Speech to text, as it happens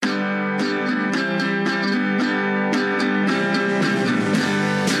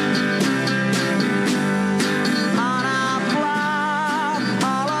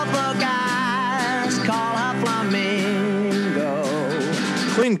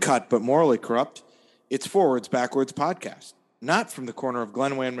cut but morally corrupt. It's Forwards Backwards podcast, not from the corner of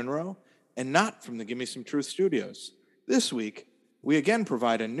Glenway and Monroe, and not from the Gimme Some Truth studios. This week, we again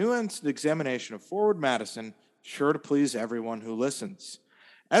provide a nuanced examination of Forward Madison, sure to please everyone who listens.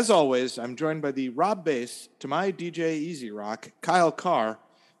 As always, I'm joined by the Rob Bass to my DJ Easy Rock, Kyle Carr,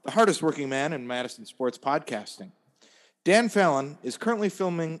 the hardest working man in Madison sports podcasting. Dan Fallon is currently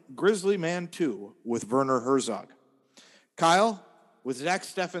filming Grizzly Man 2 with Werner Herzog. Kyle, with Zach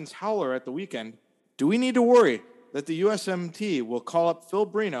Steffens' howler at the weekend, do we need to worry that the USMT will call up Phil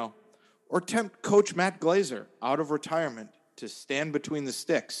Brino or tempt Coach Matt Glazer out of retirement to stand between the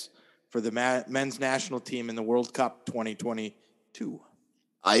sticks for the men's national team in the World Cup 2022?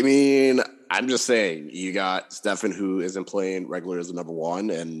 I mean, I'm just saying, you got Steffen, who isn't playing regular as the number one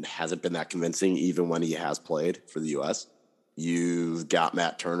and hasn't been that convincing even when he has played for the U.S. You've got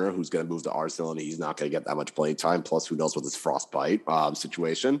Matt Turner, who's going to move to Arsenal, and he's not going to get that much playing time. Plus, who knows with this frostbite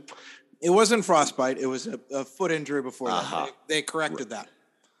situation. It wasn't frostbite. It was a foot injury before that. They corrected that.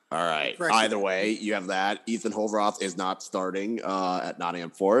 All right. Either way, you have that. Ethan Holroth is not starting at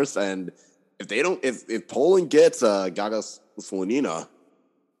Nottingham Forest. And if Poland gets Gaga Slonina,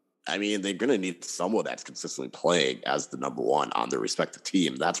 I mean, they're going to need someone that's consistently playing as the number one on their respective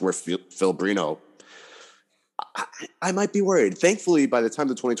team. That's where Phil Brino, I might be worried. Thankfully, by the time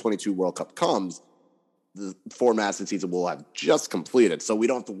the 2022 World Cup comes, the Forward Madison season will have just completed, so we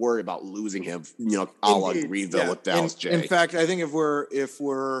don't have to worry about losing him, a la Greenville with Dallas J. In fact, I think if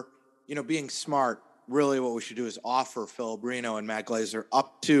we're being smart, really what we should do is offer Phil Brino and Matt Glazer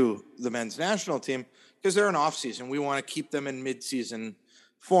up to the men's national team because they're in off-season. We want to keep them in mid-season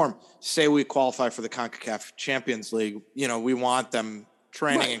form. Say we qualify for the CONCACAF Champions League, we want them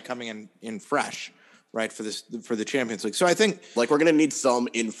training and coming in fresh. Right, for the Champions League. So I think we're going to need some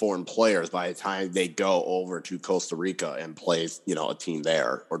informed players by the time they go over to Costa Rica and play, a team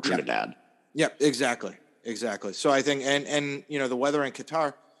there or Trinidad. Yeah, exactly. So I think and the weather in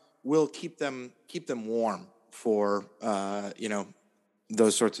Qatar will keep them warm for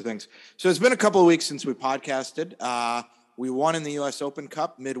those sorts of things. So it's been a couple of weeks since we podcasted. We won in the U.S. Open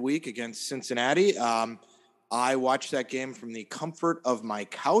Cup midweek against Cincinnati. I watched that game from the comfort of my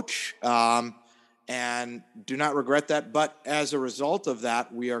couch. And do not regret that. But as a result of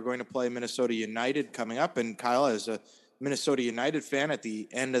that, we are going to play Minnesota United coming up. And Kyle, as a Minnesota United fan, at the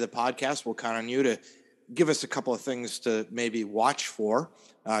end of the podcast, we'll count on you to give us a couple of things to maybe watch for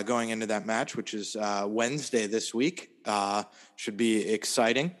going into that match, which is Wednesday this week. Should be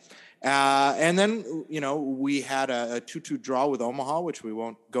exciting. And then, we had a 2-2 draw with Omaha, which we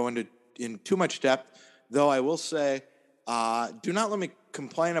won't go into in too much depth. Though I will say, do not let me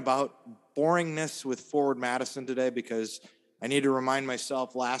complain about boringness with Forward Madison today, because I need to remind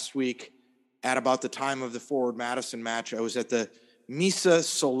myself last week at about the time of the Forward Madison match, I was at the Missa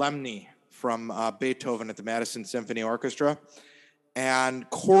Solemni from Beethoven at the Madison Symphony Orchestra, and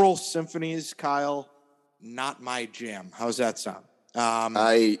choral symphonies, Kyle, not my jam. How's that sound?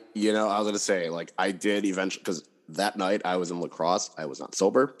 I was going to say, I did eventually, because that night I was in lacrosse. I was not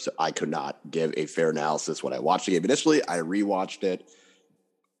sober, so I could not give a fair analysis when I watched the game initially. I rewatched it.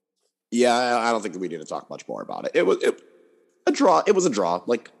 Yeah, I don't think we need to talk much more about it. It was a draw. It was a draw.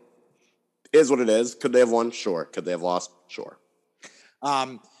 Is what it is. Could they have won? Sure. Could they have lost? Sure.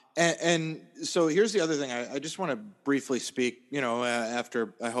 And so here's the other thing. I just want to briefly speak,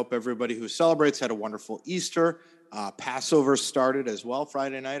 after I hope everybody who celebrates had a wonderful Easter. Passover started as well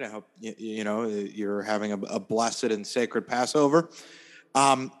Friday night. I hope, you're having a blessed and sacred Passover.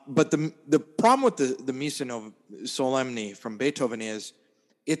 But the problem with the Missa Solemni from Beethoven is,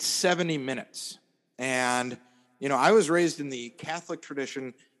 it's 70 minutes. And, I was raised in the Catholic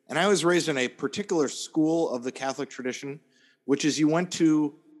tradition, and I was raised in a particular school of the Catholic tradition, which is you went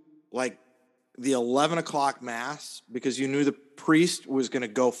to the 11 o'clock mass because you knew the priest was going to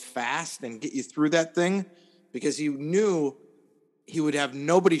go fast and get you through that thing, because he knew he would have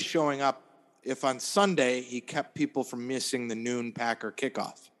nobody showing up if on Sunday he kept people from missing the noon Packer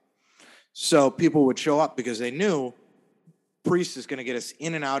kickoff. So people would show up because they knew priest is going to get us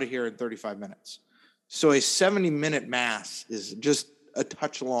in and out of here in 35 minutes. So a 70-minute mass is just a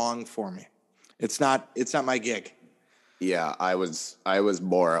touch long for me. It's not my gig. Yeah, I was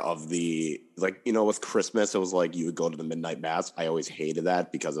more of the, with Christmas, it was you would go to the midnight mass. I always hated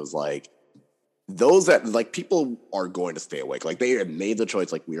that because it was those that people are going to stay awake. They had made the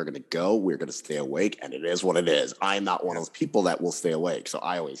choice, we are going to go, we're going to stay awake, and it is what it is. I'm not one of those people that will stay awake. So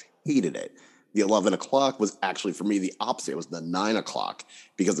I always hated it. The 11 o'clock was actually, for me, the opposite. It was the 9 o'clock,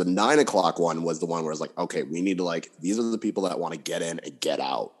 because the 9 o'clock one was the one where it's okay, we need to these are the people that want to get in and get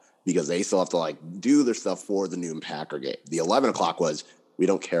out, because they still have to do their stuff for the noon Packer game. The 11 o'clock was, We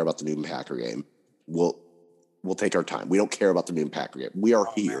don't care about the Newton Packer game. We'll take our time. We don't care about the Newton Packer game. We are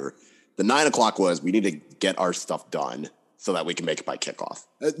here. Man. The 9 o'clock was we need to get our stuff done so that we can make it by kickoff.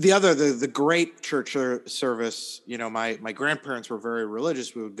 The great church service, my grandparents were very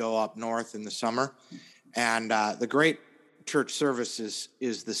religious. We would go up north in the summer, and the great church service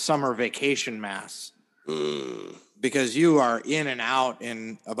is the summer vacation mass, because you are in and out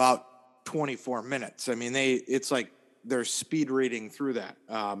in about 24 minutes. I mean, it's like they're speed reading through that.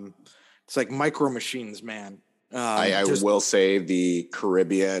 It's like Micro Machines, man. I will say the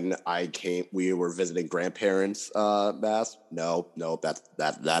Caribbean. We were visiting grandparents' mass. No,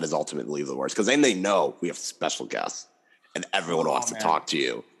 that is ultimately the worst, because then they know we have special guests and everyone wants to talk to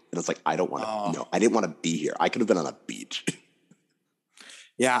you, and it's like, I don't want to. No, I didn't want to be here. I could have been on a beach.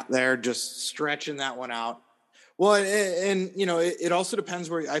 Yeah, they're just stretching that one out. Well, and it also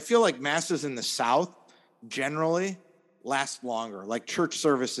depends where. I feel like masses in the South generally last longer. Like church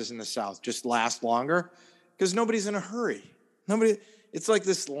services in the South just last longer, because nobody's in a hurry. It's like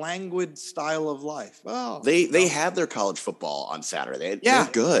this languid style of life. Oh, they have their college football on Saturday. They're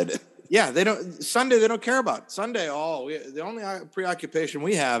good. Yeah, they don't. Sunday they don't care about. Sunday, the only preoccupation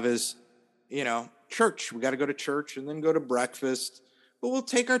we have is, church. We got to go to church and then go to breakfast. But we'll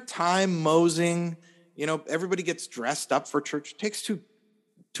take our time moseying. Everybody gets dressed up for church. It takes too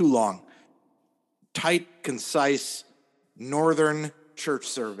long. Tight, concise, northern church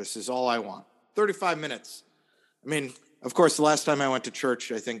service is all I want. 35 minutes. I mean, of course, the last time I went to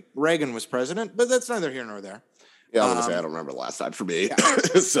church, I think Reagan was president, but that's neither here nor there. Yeah, I was going to say, I don't remember the last time for me. Yeah.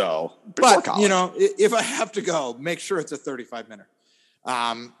 So, but, if I have to go, make sure it's a 35-minute.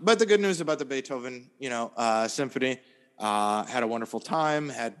 But the good news about the Beethoven, symphony, had a wonderful time,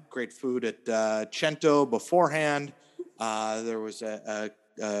 had great food at Cento beforehand. There was a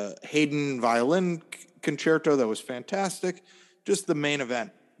Haydn violin concerto that was fantastic. Just the main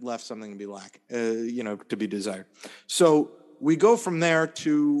event left something to be to be desired. So we go from there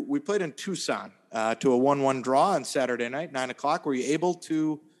we played in Tucson to a 1-1 draw on Saturday night, 9 o'clock. Were you able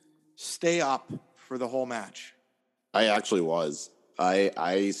to stay up for the whole match? I actually was.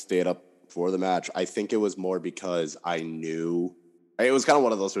 I stayed up for the match. I think it was more because I knew it was kind of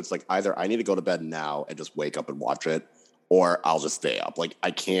one of those where it's like, either I need to go to bed now and just wake up and watch it, or I'll just stay up. Like,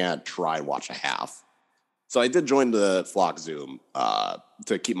 I can't try and watch a half. So I did join the Flock Zoom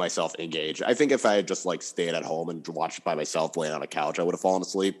to keep myself engaged. I think if I had just stayed at home and watched it by myself laying on a couch, I would have fallen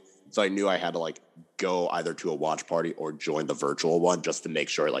asleep. So I knew I had to go either to a watch party or join the virtual one just to make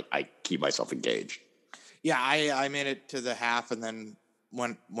sure I keep myself engaged. Yeah, I made it to the half and then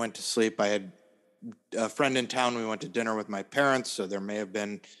went to sleep. I had a friend in town. We went to dinner with my parents, so there may have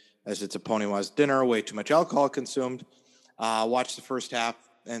been, as it's a Poniwaz dinner, way too much alcohol consumed. Watched the first half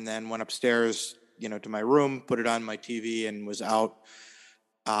and then went upstairs, to my room, put it on my TV, and was out.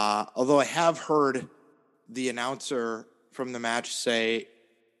 Although I have heard the announcer from the match say,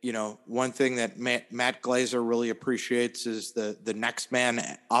 one thing that Matt Glazer really appreciates is the next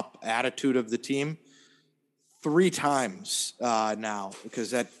man up attitude of the team. 3 times now,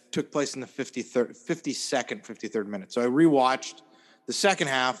 because that took place in the 53rd minute. So I rewatched the second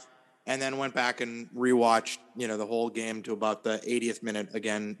half and then went back and rewatched, the whole game to about the 80th minute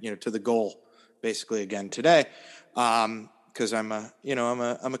again, to the goal basically again today. Cause I'm a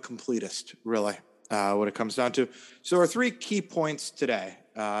completist really, what it comes down to. So our 3 key points today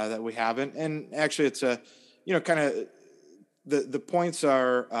that we haven't, and actually it's a, kind of, the points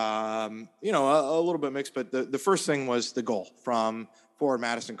are, a little bit mixed, but the first thing was the goal from forward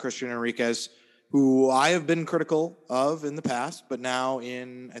Madison Christian Enriquez, who I have been critical of in the past, but now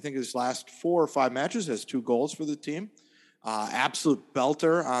in, I think his last 4 or 5 matches has 2 goals for the team. Absolute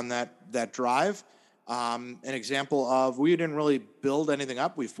belter on that drive. An example of, we didn't really build anything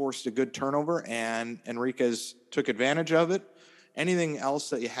up. We forced a good turnover and Enriquez took advantage of it. Anything else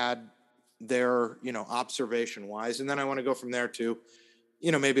that you had there, observation wise? And then I want to go from there to,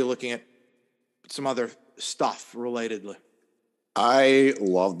 maybe looking at some other stuff relatedly. I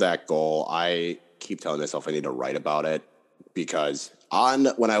love that goal. I keep telling myself I need to write about it, because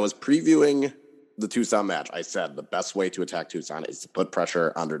when I was previewing the Tucson match, I said the best way to attack Tucson is to put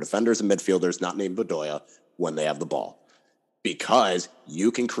pressure under defenders and midfielders not named Bedoya when they have the ball, because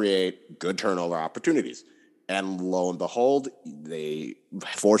you can create good turnover opportunities. And lo and behold, they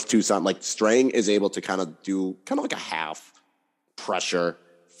forced Tucson. Strang is able to kind of do like a half pressure,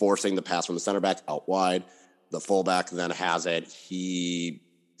 forcing the pass from the center back out wide. The fullback then has it. He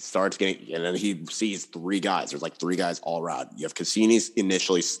starts getting, and then he sees 3 guys. There's 3 guys all around. You have Cassini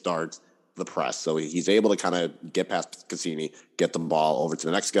initially starts the press. So he's able to kind of get past Cassini, get the ball over to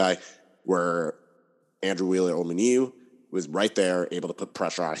the next guy, where Andrew Wheeler-Omeniu was right there, able to put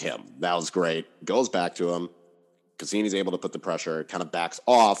pressure on him. That was great. Goes back to him. Cassini's able to put the pressure, kind of backs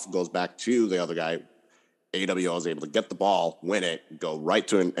off, goes back to the other guy. AWO is able to get the ball, win it, go right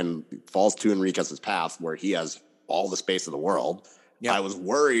to and falls to Enriquez's path where he has all the space in the world. Yep. I was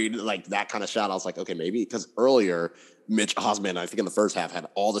worried, like that kind of shot. I was like, okay, maybe because earlier Mitch Osman, I think in the first half, had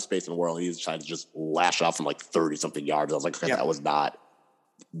all the space in the world, and he decided to just lash off from like 30-something yards. I was like, okay, that was not,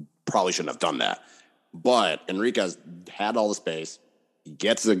 probably shouldn't have done that. But Enriquez had all the space. He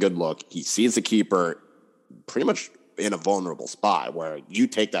gets a good look. He sees the keeper pretty much in a vulnerable spot where you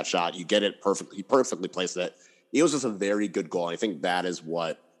take that shot, you get it perfectly. He perfectly placed it. It was just a very good goal. I think that is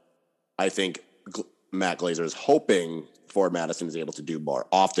what I think Matt Glazer is hoping Forward Madison is able to do more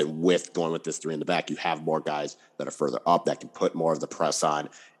often with going with this three in the back. You have more guys that are further up that can put more of the press on.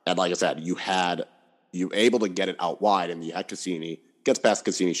 And like I said, you able to get it out wide, and you had Cassini, gets past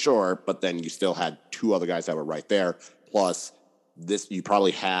Cassini, sure, but then you still had two other guys that were right there. Plus, you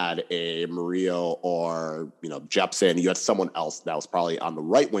probably had a Murillo or, Jepsen. You had someone else that was probably on the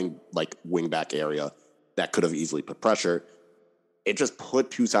right wing, like wing back area, that could have easily put pressure. It just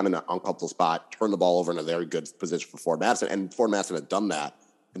put Tucson in an uncomfortable spot, turned the ball over in a very good position for Forward Madison. And Forward Madison had done that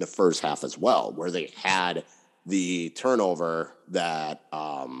in the first half as well, where they had the turnover that,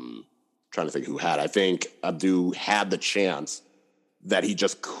 trying to think who had. I think Abdu had the chance that he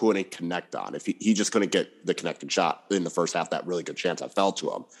just couldn't connect on. If he just couldn't get the connecting shot in the first half, that really good chance that fell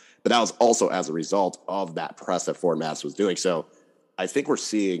to him. But that was also as a result of that press that Forward Madison was doing. So I think we're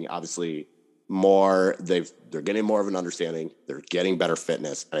seeing, obviously, more, they're getting more of an understanding. They're getting better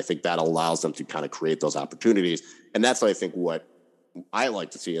fitness. And I think that allows them to kind of create those opportunities. And that's, I think, what I like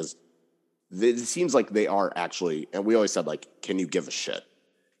to see is it seems like they are actually, and we always said, like, can you give a shit?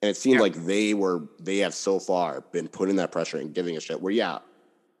 And it seemed like they have so far been putting that pressure and giving a shit where,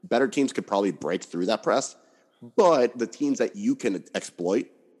 better teams could probably break through that press, but the teams that you can exploit,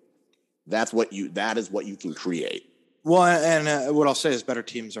 that is what you can create. Well, and what I'll say is better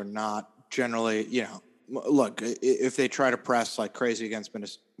teams are not generally, look, if they try to press like crazy against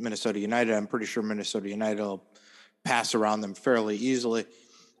Minnesota United, I'm pretty sure Minnesota United will pass around them fairly easily.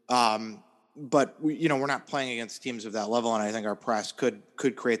 But we're not playing against teams of that level, and I think our press could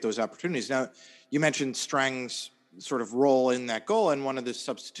create those opportunities. Now, you mentioned Strang's sort of role in that goal, and one of the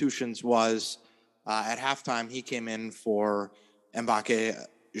substitutions was at halftime he came in for Mbake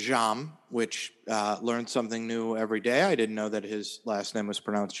Jam, which learned something new every day. I didn't know that his last name was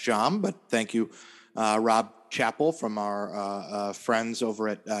pronounced Jam, but thank you, Rob Chappell from our friends over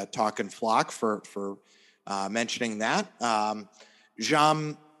at Talk and Flock for mentioning that.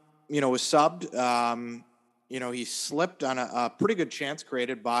 Jam, was subbed. He slipped on a pretty good chance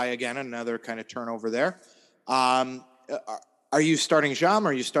created by, again, another kind of turnover there. Are you starting Jam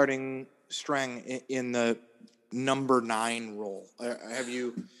or are you starting Strang in the number 9 role? Have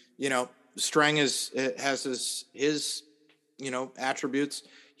you, Strang has his attributes.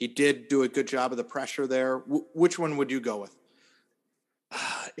 He did do a good job of the pressure there. Which one would you go with?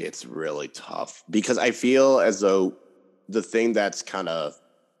 It's really tough because I feel as though the thing that's kind of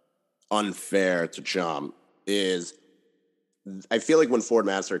unfair to Jam is I feel like when Forward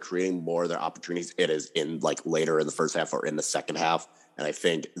Madison are creating more of their opportunities, it is in like later in the first half or in the second half. And I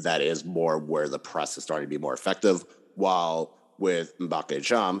think that is more where the press is starting to be more effective. While with Mbake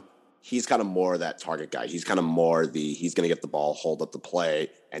Jam, he's kind of more that target guy. He's kind of more he's going to get the ball, hold up the play,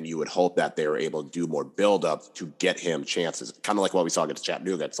 and you would hope that they were able to do more build-up to get him chances. Kind of like what we saw against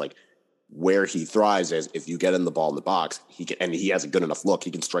Chattanooga. It's like where he thrives is if you get in the ball in the box, he has a good enough look,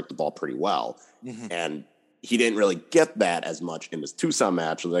 he can strike the ball pretty well. Mm-hmm. And he didn't really get that as much in this Tucson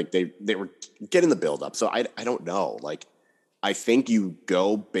match. Like they were getting the build-up. So I don't know. Like, I think you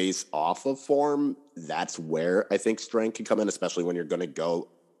go based off of form. That's where I think strength can come in, especially when you're going to go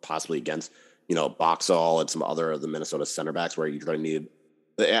possibly against, Boxall and some other of the Minnesota center backs where you're going to need,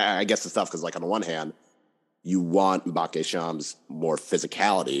 I guess it's tough because, like, on the one hand, you want Mbake Sham's more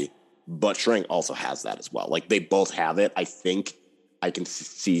physicality, but Strang also has that as well. Like, they both have it. I think I can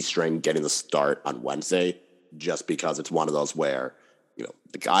see Strang getting the start on Wednesday just because it's one of those where,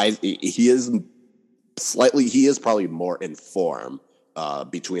 the guy, he is probably more in form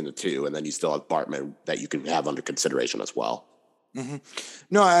between the two. And then you still have Bartman that you can have under consideration as well. Mm-hmm.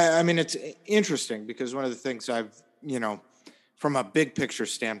 No, I mean, it's interesting because one of the things I've, from a big picture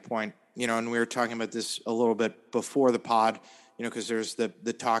standpoint, and we were talking about this a little bit before the pod, because there's the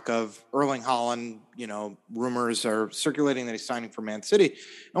talk of Erling Haaland, rumors are circulating that he's signing for Man City.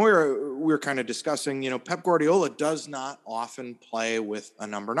 And we were kind of discussing, Pep Guardiola does not often play with a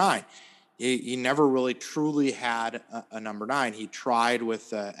number 9. He never really truly had a number 9. He tried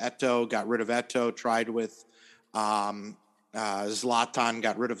with Eto'o, got rid of Eto'o, tried with Zlatan,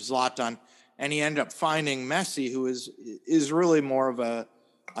 got rid of Zlatan, and he ended up finding Messi, who is really more of a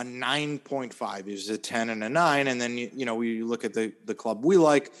 9.5. He's a 10 and a 9. And then, we look at the club we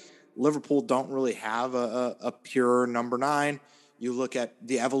like. Liverpool don't really have a pure number 9. You look at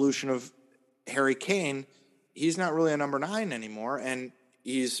the evolution of Harry Kane. He's not really a number 9 anymore. And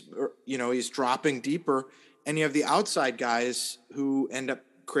he's dropping deeper. And you have the outside guys who end up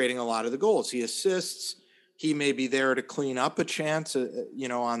creating a lot of the goals. He assists. He may be there to clean up a chance,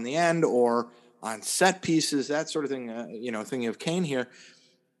 on the end or on set pieces, that sort of thing, thinking of Kane here.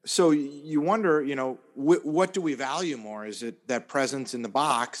 So you wonder, what do we value more? Is it that presence in the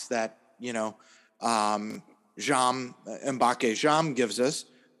box that, Mbappé Jam gives us,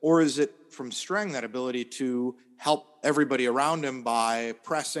 or is it from Streng, that ability to help everybody around him by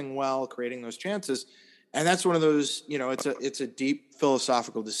pressing well, creating those chances? And that's one of those, it's a deep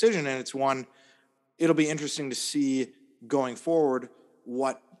philosophical decision, and it's one it'll be interesting to see going forward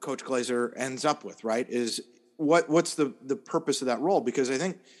what Coach Glazer ends up with, right? Is what's the purpose of that role? Because I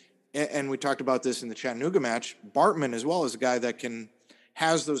think, and we talked about this in the Chattanooga match, Bartman as well is a guy that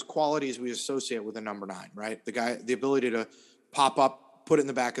has those qualities we associate with a number 9, right? The ability to pop up, put it in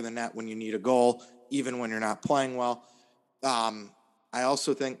the back of the net when you need a goal, even when you're not playing well. I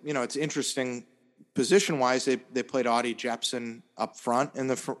also think, it's interesting position-wise, they played Audie Jepson up front in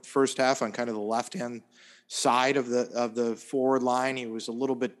the first half on kind of the left-hand side of the forward line. He was a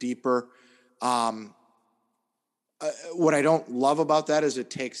little bit deeper. What I don't love about that is it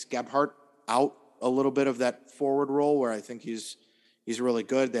takes Gebhardt out a little bit of that forward role, where I think he's really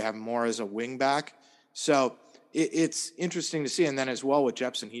good. They have him more as a wing back. So it's interesting to see. And then as well with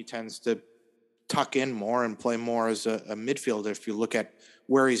Jepson, he tends to tuck in more and play more as a midfielder if you look at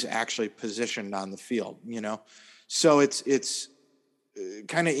where he's actually positioned on the field, So it's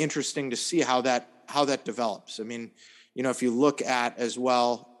kind of interesting to see how that develops. I mean, if you look at as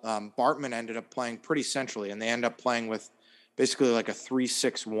well, Bartman ended up playing pretty centrally, and they end up playing with basically like a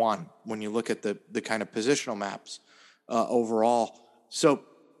 3-6-1 when you look at the kind of positional maps overall. So,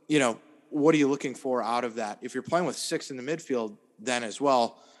 what are you looking for out of that? If you're playing with 6 in the midfield, then as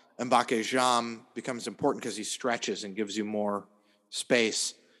well, Mbappé Jam becomes important because he stretches and gives you more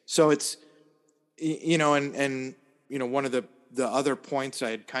space. So it's, and one of the other points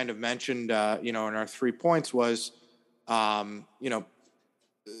I had kind of mentioned, in our 3 points was,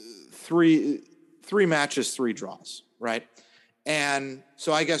 three matches, 3 draws, right? And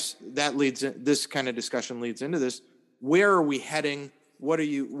so I guess that this kind of discussion leads into this. Where are we heading? What are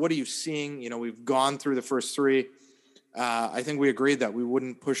you seeing? We've gone through the first 3. I think we agreed that we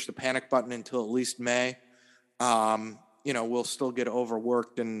wouldn't push the panic button until at least May. We'll still get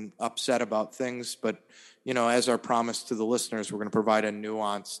overworked and upset about things, but, as our promise to the listeners, we're going to provide a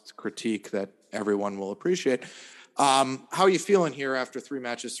nuanced critique that everyone will appreciate. How are you feeling here after 3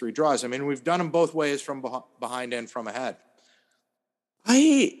 matches, 3 draws? I mean, we've done them both ways, from behind and from ahead.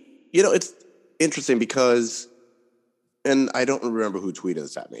 It's interesting because, and I don't remember who tweeted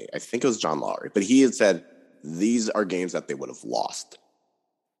this at me. I think it was John Lowry, but he had said these are games that they would have lost.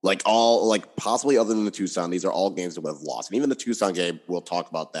 Possibly other than the Tucson, these are all games that would have lost. And even the Tucson game, we'll talk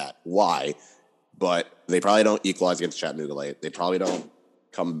about that. Why? But they probably don't equalize against Chattanooga late. They probably don't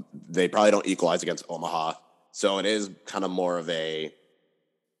equalize against Omaha. So it is kind of more of a,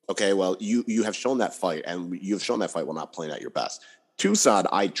 okay, well, you have shown that fight, and you've shown that fight while not playing at your best. Tucson,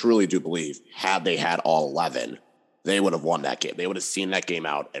 I truly do believe, had they had all 11, they would have won that game. They would have seen that game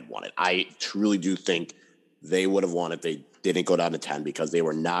out and won it. I truly do think they would have won if they didn't go down to 10, because they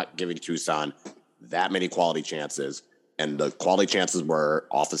were not giving Tucson that many quality chances. And the quality chances were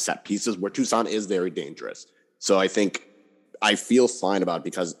off the set pieces, where Tucson is very dangerous. So I think I feel fine about it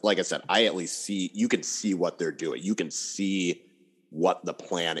because, like I said, I at least you can see what they're doing. You can see what the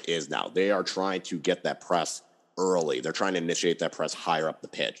plan is now. They are trying to get that press early. They're trying to initiate that press higher up the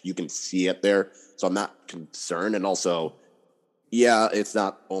pitch. You can see it there. So I'm not concerned. And also, yeah, it's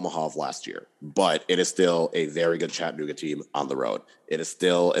not Omaha of last year, but it is still a very good Chattanooga team on the road. It is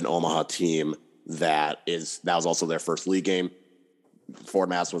still an Omaha team that was also their first league game. Fort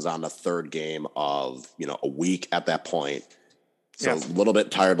Mass was on the 3rd game of, a week at that point. So a little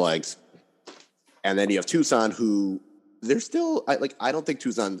bit tired legs. And then you have Tucson, who they're still, I don't think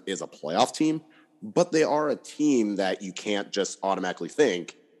Tucson is a playoff team, but they are a team that you can't just automatically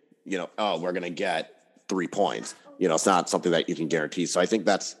think, we're going to get 3 points. It's not something that you can guarantee. So I think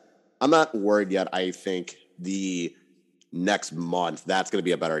I'm not worried yet. I think the next month, that's going to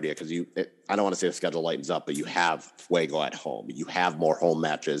be a better idea because I don't want to say the schedule lightens up, but you have Fuego at home. You have more home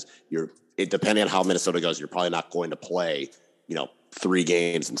matches. Depending on how Minnesota goes, you're probably not going to play, 3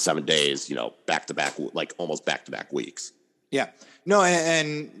 games in 7 days, back to back, almost back to back weeks. Yeah. No,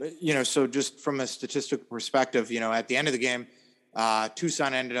 and so just from a statistical perspective, at the end of the game,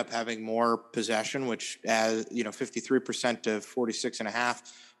 Tucson ended up having more possession, which 53% to 46.5.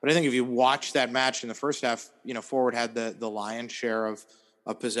 But I think if you watch that match in the first half, Forward had the lion's share of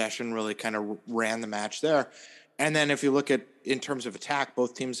possession, really kind of ran the match there. And then if you look at in terms of attack,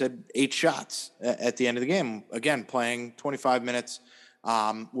 both teams had 8 shots at the end of the game. Again, playing 25 minutes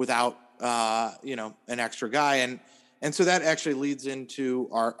without an extra guy, and so that actually leads into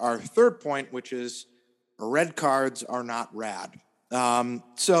our third point, which is red cards are not rad.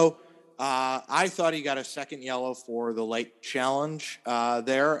 So I thought he got a second yellow for the late challenge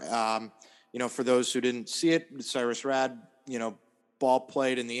there. For those who didn't see it, Cyrus Rad, ball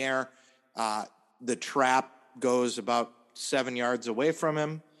played in the air. The trap goes about 7 yards away from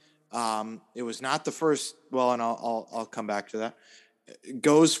him. It was not the first. Well, and I'll come back to that.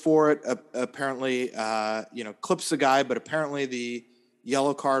 Goes for it. Apparently, clips the guy, but apparently the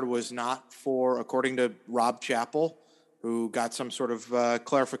yellow card was not for, according to Rob Chappell, who got some sort of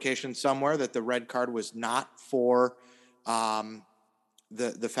clarification somewhere that the red card was not for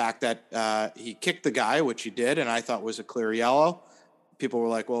the fact that he kicked the guy, which he did, and I thought was a clear yellow. People were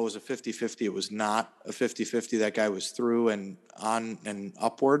like, well, it was a 50-50. It was not a 50-50. That guy was through and on and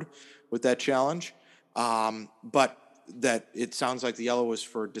upward with that challenge. But that it sounds like the yellow was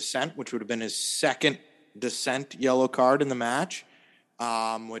for dissent, which would have been his second dissent yellow card in the match,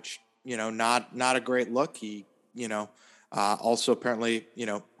 which, not a great look. He, also apparently,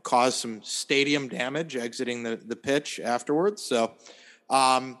 caused some stadium damage exiting the pitch afterwards. So,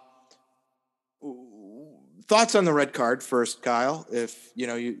 thoughts on the red card first, Kyle? If,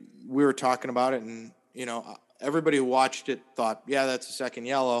 we were talking about it and, everybody who watched it thought, yeah, that's a second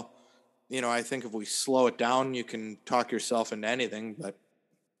yellow. I think if we slow it down, you can talk yourself into anything, but.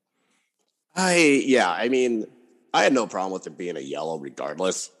 I had no problem with it being a yellow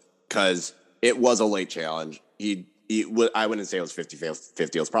regardless, because it was a late challenge. I wouldn't say it was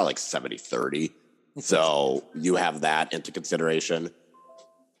 50-50. It was probably like 70-30. So you have that into consideration.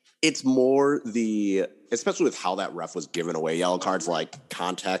 It's more especially with how that ref was giving away yellow cards, like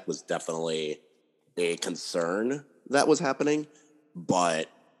contact was definitely a concern that was happening, but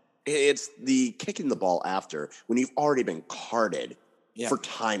it's the kicking the ball after when you've already been carded for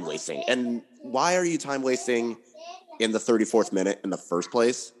time wasting. And why are you time wasting in the 34th minute in the first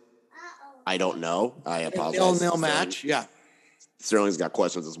place? I don't know. I apologize. Nil match. Yeah. Sterling's got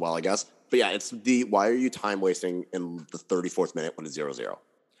questions as well, I guess. But yeah, it's why are you time wasting in the 34th minute when it's 0-0?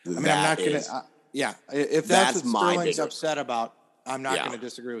 I'm not going to. If that's what Sterling's upset about, I'm not going to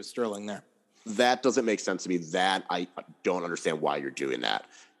disagree with Sterling there. That doesn't make sense to me. That I don't understand why you're doing that.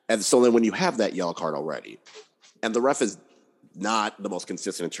 And so then when you have that yellow card already, and the ref is not the most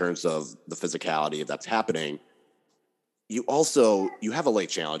consistent in terms of the physicality that's happening, you have a late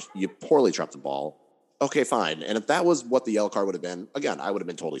challenge. You poorly trap the ball. Okay, fine. And if that was what the yellow card would have been, again, I would have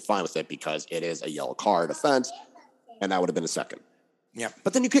been totally fine with it because it is a yellow card offense, and that would have been a second. Yeah.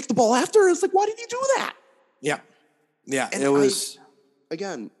 But then you kick the ball after. It's like, why did you do that? Yeah. Yeah. And it was,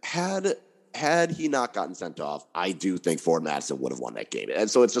 again, had he not gotten sent off, I do think Forward Madison would have won that game. And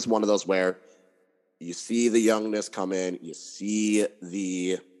so it's just one of those where you see the youngness come in, you see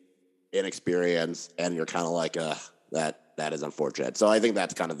the inexperience, and you're kind of like, that is unfortunate. So I think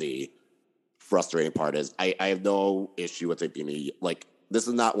that's kind of the frustrating part is I have no issue with it being like, this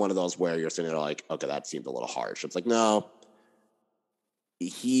is not one of those where you're sitting there like, okay, that seemed a little harsh. It's like, no,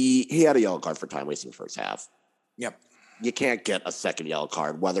 he had a yellow card for time wasting the first half. Yep. You can't get a second yellow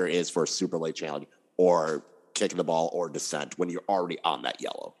card, whether it is for a super late challenge or kicking the ball or dissent when you're already on that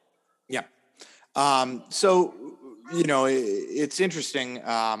yellow. Yeah. So, it's interesting.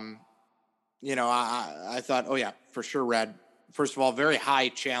 I thought, oh yeah, for sure, Red. First of all, very high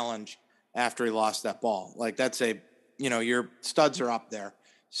challenge after he lost that ball. Like that's your studs are up there.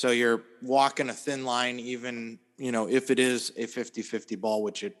 So you're walking a thin line, even, if it is a 50-50 ball,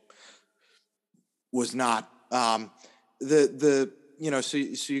 which it was not. So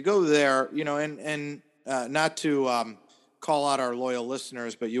you go there, and not to call out our loyal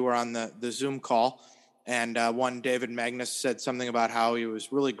listeners, but you were on the Zoom call, and one David Magnus said something about how he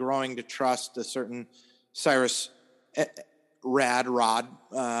was really growing to trust a certain Cyrus Rod.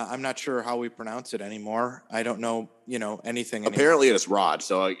 I'm not sure how we pronounce it anymore. I don't know, anything. Apparently it's Rod.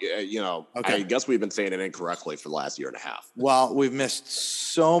 So, okay. I guess we've been saying it incorrectly for the last year and a half. Well, we've missed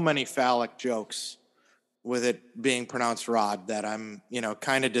so many phallic jokes with it being pronounced Rod that I'm,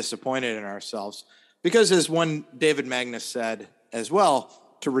 kind of disappointed in ourselves. Because as one David Magnus said as well,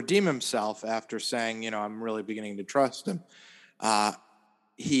 to redeem himself after saying, I'm really beginning to trust him,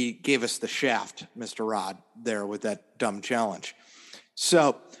 he gave us the shaft, Mr. Rod, there with that dumb challenge.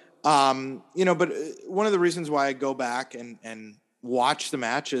 So, but one of the reasons why I go back and watch the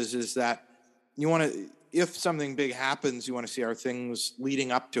matches is that you want to, if something big happens, you want to see our things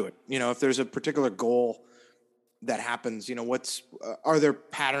leading up to it. If there's a particular goal that happens, are there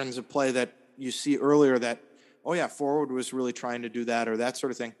patterns of play that you see earlier that, oh yeah, forward was really trying to do that or that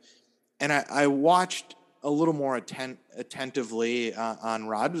sort of thing. And I watched a little more attentively on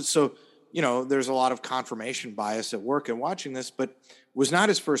Rod. So, there's a lot of confirmation bias at work in watching this, but was not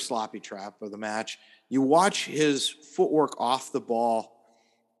his first sloppy trap of the match. You watch his footwork off the ball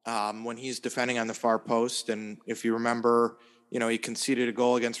when he's defending on the far post. And if you remember, he conceded a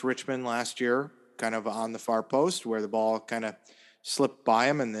goal against Richmond last year, kind of on the far post where the ball kind of slipped by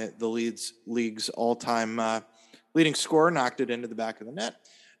him and the league's all-time leading scorer knocked it into the back of the net.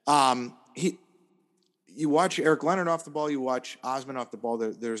 You watch Eric Leonard off the ball, you watch Osman off the ball,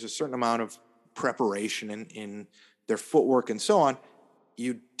 there's a certain amount of preparation in their footwork and so on.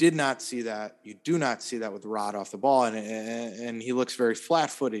 You did not see that. You do not see that with Rod off the ball. And he looks very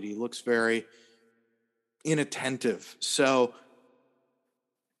flat-footed. He looks very inattentive. So,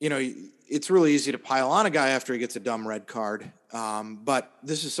 it's really easy to pile on a guy after he gets a dumb red card. But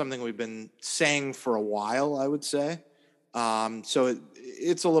this is something we've been saying for a while, I would say. So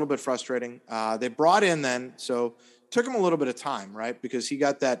it's a little bit frustrating. They brought in then, so it took him a little bit of time, right? Because he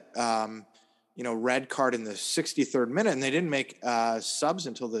got that, red card in the 63rd minute, and they didn't make subs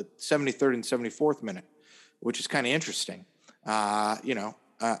until the 73rd and 74th minute, which is kind of interesting.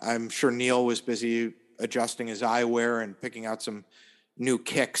 I'm sure Neil was busy adjusting his eyewear and picking out some new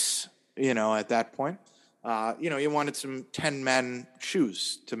kicks, at that point. He wanted some 10-men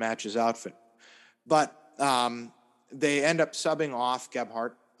shoes to match his outfit. But they end up subbing off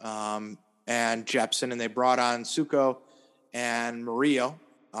Gebhardt and Jepsen, and they brought on Suko and Murillo,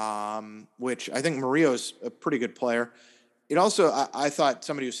 which I think Murillo's a pretty good player. It also, I thought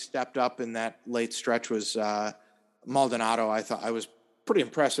somebody who stepped up in that late stretch was Maldonado. I was pretty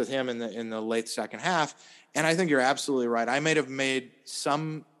impressed with him in the late second half. And I think you're absolutely right. I may have made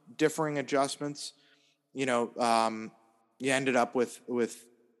some differing adjustments. You ended up with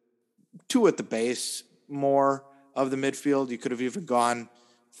two at the base more of the midfield. You could have even gone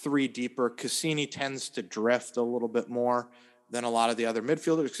three deeper. Cassini tends to drift a little bit more than a lot of the other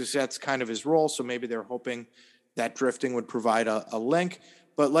midfielders because that's kind of his role. So maybe they're hoping that drifting would provide a link.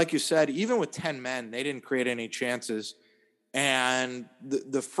 But like you said, even with 10 men, they didn't create any chances. And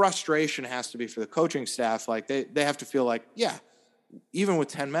the frustration has to be for the coaching staff. Like they have to feel like, yeah, even with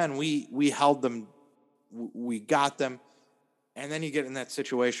 10 men, we held them, we got them. And then you get in that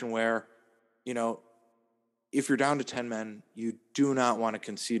situation where, if you're down to 10 men, you do not want to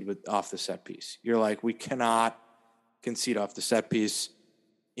concede off the set piece. You're like, we cannot concede off the set piece,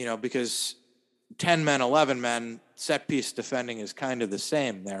 because 10 men, 11 men, set piece defending is kind of the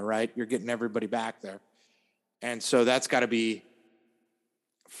same there, right? You're getting everybody back there. And so that's got to be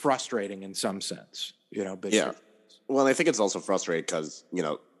frustrating in some sense, Yeah. Well, I think it's also frustrating because,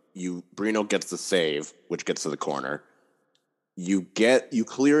 Brino gets the save, which gets to the corner. You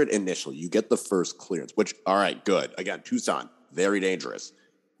clear it initially. You get the first clearance, which, all right, good. Again, Tucson, very dangerous.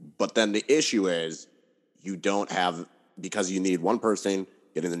 But then the issue is you don't have, because you need one person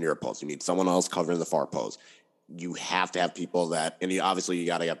getting the near post. You need someone else covering the far post. You have to have people that, and obviously you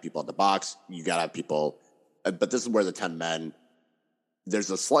got to have people at the box. You got to have people, but this is where the 10 men,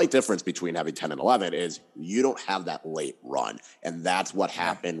 there's a slight difference between having 10 and 11 is you don't have that late run. And that's what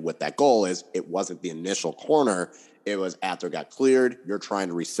happened with that goal is it wasn't the initial corner. It was after it got cleared. You're trying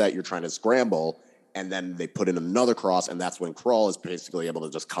to reset. You're trying to scramble. And then they put in another cross. And that's when Kroll is basically able to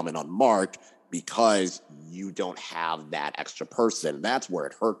just come in unmarked because you don't have that extra person. That's where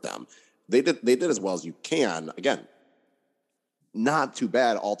it hurt them. They did as well as you can. Again, not too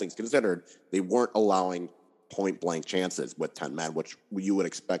bad, all things considered. They weren't allowing point-blank chances with 10 men, which you would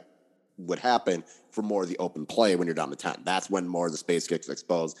expect would happen for more of the open play when you're down to 10. That's when more of the space gets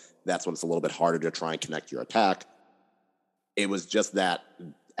exposed. That's when it's a little bit harder to try and connect your attack. It was just that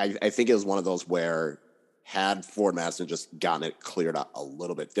I think it was one of those where had Ford Madison just gotten it cleared up a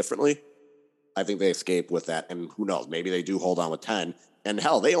little bit differently, I think they escaped with that. And who knows, maybe they do hold on with 10. And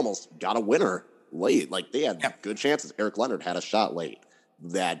hell, they almost got a winner late. Like they had good chances. Eric Leonard had a shot late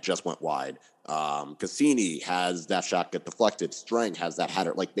that just went wide. Cassini has that shot get deflected. Strang has that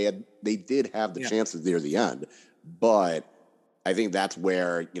header. Like they did have the chances near the end, but I think that's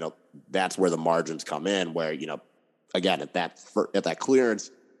where the margins come in. Where again at that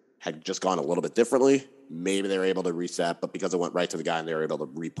clearance had just gone a little bit differently. Maybe they were able to reset, but because it went right to the guy and they were able to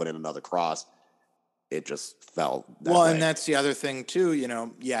re-put in another cross, it just felt that well, way. and that's the other thing too.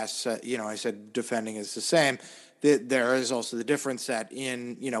 Yes, I said defending is the same. There is also the difference that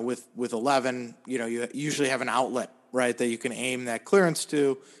in with 11, you usually have an outlet, right, that you can aim that clearance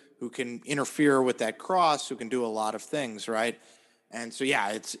to, who can interfere with that cross, who can do a lot of things, right? And so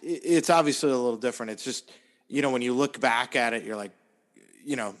yeah, it's obviously a little different. It's just when you look back at it, you're like,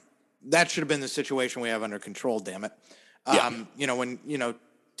 that should have been the situation we have under control. Damn it. When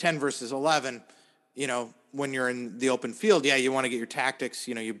 10 versus 11, when you're in the open field, yeah, you want to get your tactics.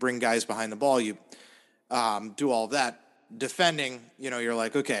 You bring guys behind the ball. You do all of that. Defending, you're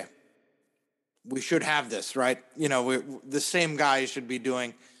like, okay, we should have this, right? The same guys should be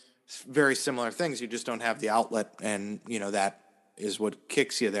doing very similar things. You just don't have the outlet, and that is what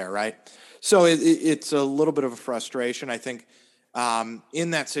kicks you there, right? So it's a little bit of a frustration. I think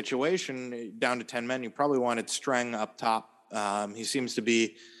in that situation, down to 10 men, you probably wanted Strang up top. He seems to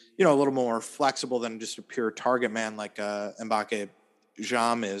be, a little more flexible than just a pure target man like Mbake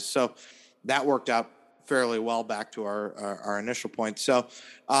Jam is. So that worked out fairly well, back to our initial point. So,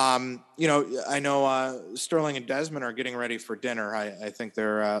 I know Sterling and Desmond are getting ready for dinner. I think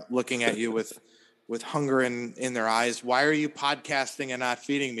they're looking at you with hunger in their eyes. Why are you podcasting and not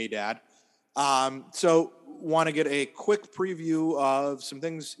feeding me, Dad? So want to get a quick preview of some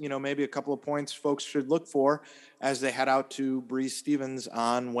things, maybe a couple of points folks should look for as they head out to Breese Stevens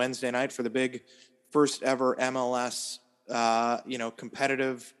on Wednesday night for the big first ever MLS,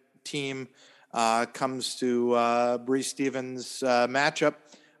 competitive team comes to Breese Stevens matchup.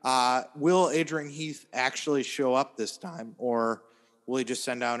 Will Adrian Heath actually show up this time, or will he just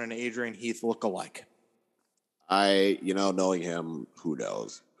send out an Adrian Heath lookalike? Knowing him, who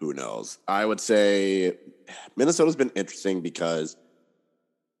knows? Who knows? I would say Minnesota's been interesting because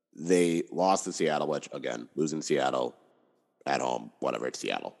they lost to Seattle, which, again, losing Seattle at home, whatever, it's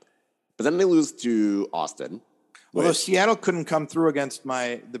Seattle. But then they lose to Austin. Although Seattle couldn't come through against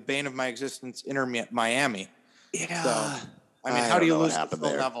the bane of my existence, Inter Miami. Yeah. So, how do you lose to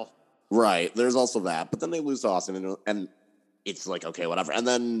Phil Neville? Right. There's also that. But then they lose to Austin, and it's like, okay, whatever. And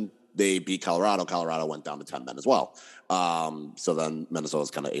then they beat Colorado. Colorado went down to 10 men as well. So then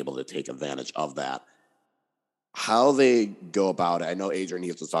Minnesota's kind of able to take advantage of that. How they go about it, I know Adrian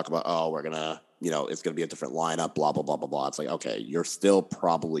Heath was talking about, we're going to, it's going to be a different lineup, blah, blah, blah, blah, blah. It's like, okay, you're still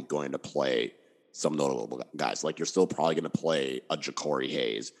probably going to play some notable guys. Like, you're still probably going to play a Ja'Cory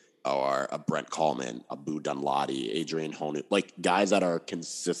Hayes or a Brent Coleman, a Boo Dunladi, Adrian Honu, like guys that are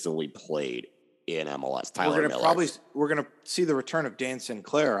consistently played in MLS. Tyler Miller. We're going to see the return of Dan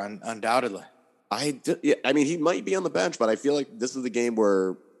Sinclair, undoubtedly. He might be on the bench, but I feel like this is the game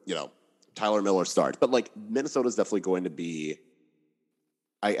where, Tyler Miller starts. But, like, Minnesota's definitely going to be,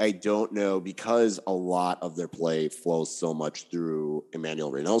 I don't know, because a lot of their play flows so much through Emmanuel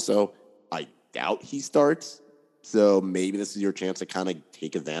Reynoso, I doubt he starts. So maybe this is your chance to kind of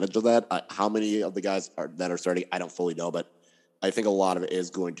take advantage of that. How many of the guys that are starting, I don't fully know, but I think a lot of it is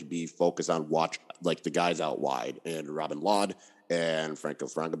going to be focused on the guys out wide, and Robin Lod and Franco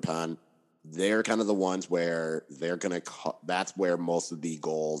Frangipan. They're kind of the ones where they're going to, that's where most of the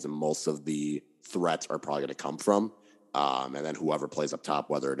goals and most of the threats are probably going to come from. And then whoever plays up top,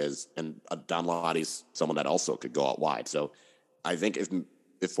 whether it is, and Dunladi's someone that also could go out wide. So I think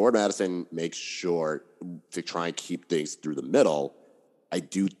if Forward Madison makes sure to try and keep things through the middle, I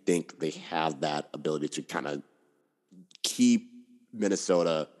do think they have that ability to kind of keep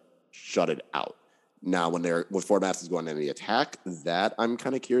Minnesota shutted out. Now, when Forward Madison's going into the attack, that I'm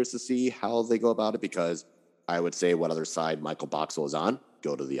kind of curious to see how they go about it, because I would say what other side Michael Boxall is on,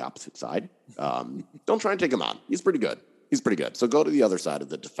 go to the opposite side. Don't try and take him on. He's pretty good. So go to the other side of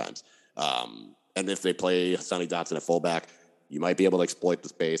the defense. And if they play Sonny Dotson at fullback, you might be able to exploit the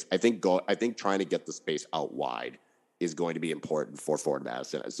space. I think trying to get the space out wide is going to be important for Forward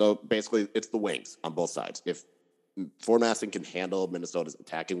Madison. So basically, it's the wings on both sides. If Forward Madison can handle Minnesota's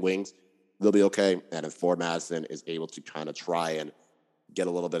attacking wings, they'll be okay. And if Forward Madison is able to kind of try and get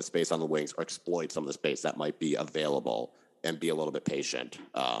a little bit of space on the wings or exploit some of the space that might be available and be a little bit patient,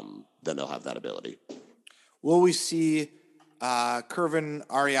 then they'll have that ability. Will we see Kervin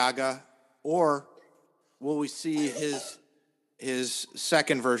Arriaga, or will we see his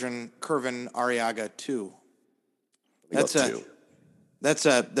second version, Kervin Arriaga 2? That's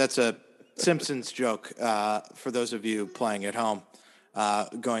a Simpsons joke for those of you playing at home,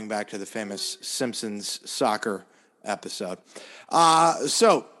 going back to the famous Simpsons soccer episode.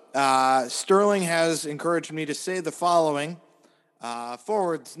 So Sterling has encouraged me to say the following: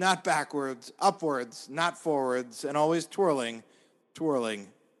 forwards, not backwards; upwards, not forwards; and always twirling, twirling,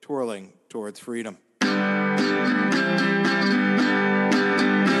 twirling towards freedom.